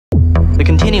The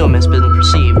continuum has been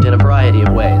perceived in a variety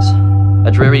of ways.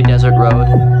 A dreary desert road,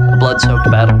 a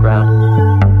blood-soaked battleground.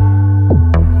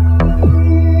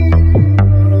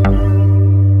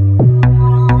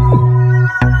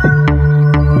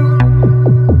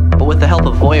 But with the help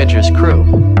of Voyager's crew,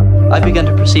 I've begun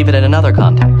to perceive it in another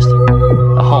context.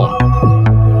 A home.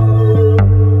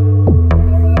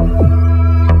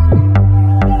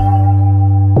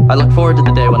 I look forward to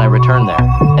the day when I return there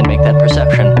and make that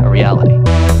perception a reality.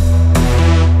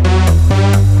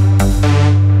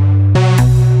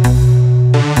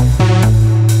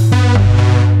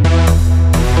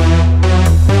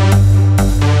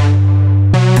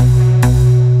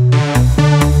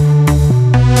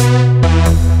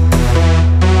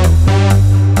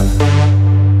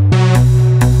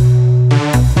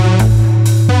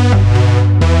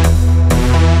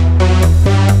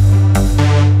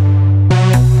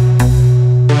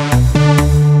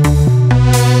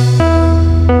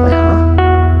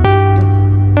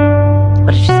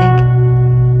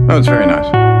 Oh, it's very nice.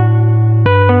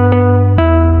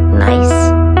 Nice?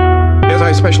 Yes, I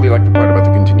especially like the part about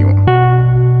the continuum.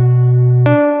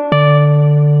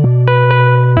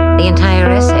 The entire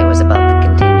essay was about the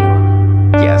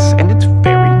continuum. Yes, and it's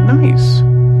very nice.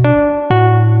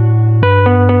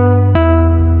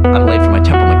 I'm late for my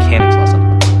temporal mechanics lesson.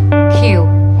 Q.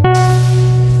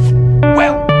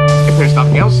 Well, if there's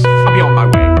nothing else, I'll be on my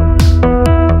way.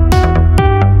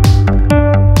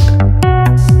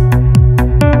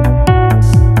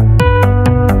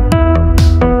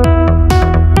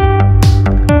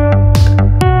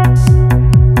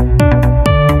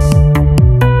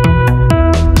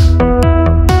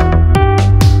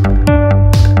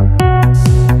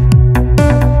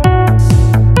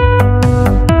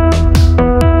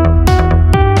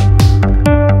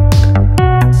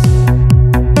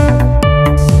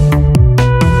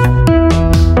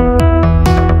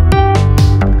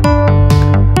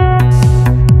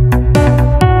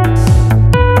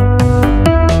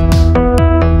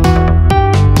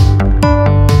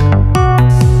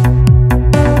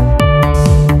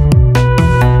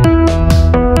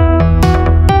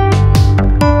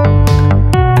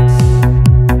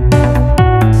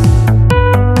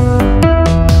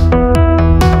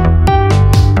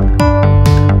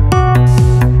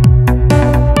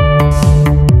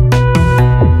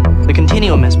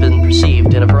 Has been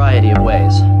perceived in a variety of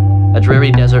ways. A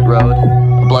dreary desert road,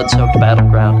 a blood-soaked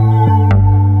battleground.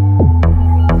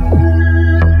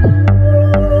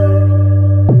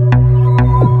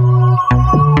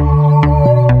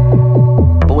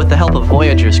 But with the help of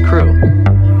Voyager's crew,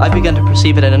 I've begun to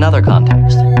perceive it in another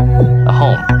context. A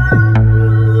home.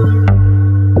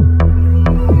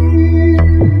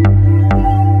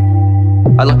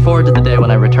 I look forward to the day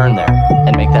when I return there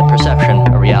and make that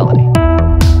perception a reality.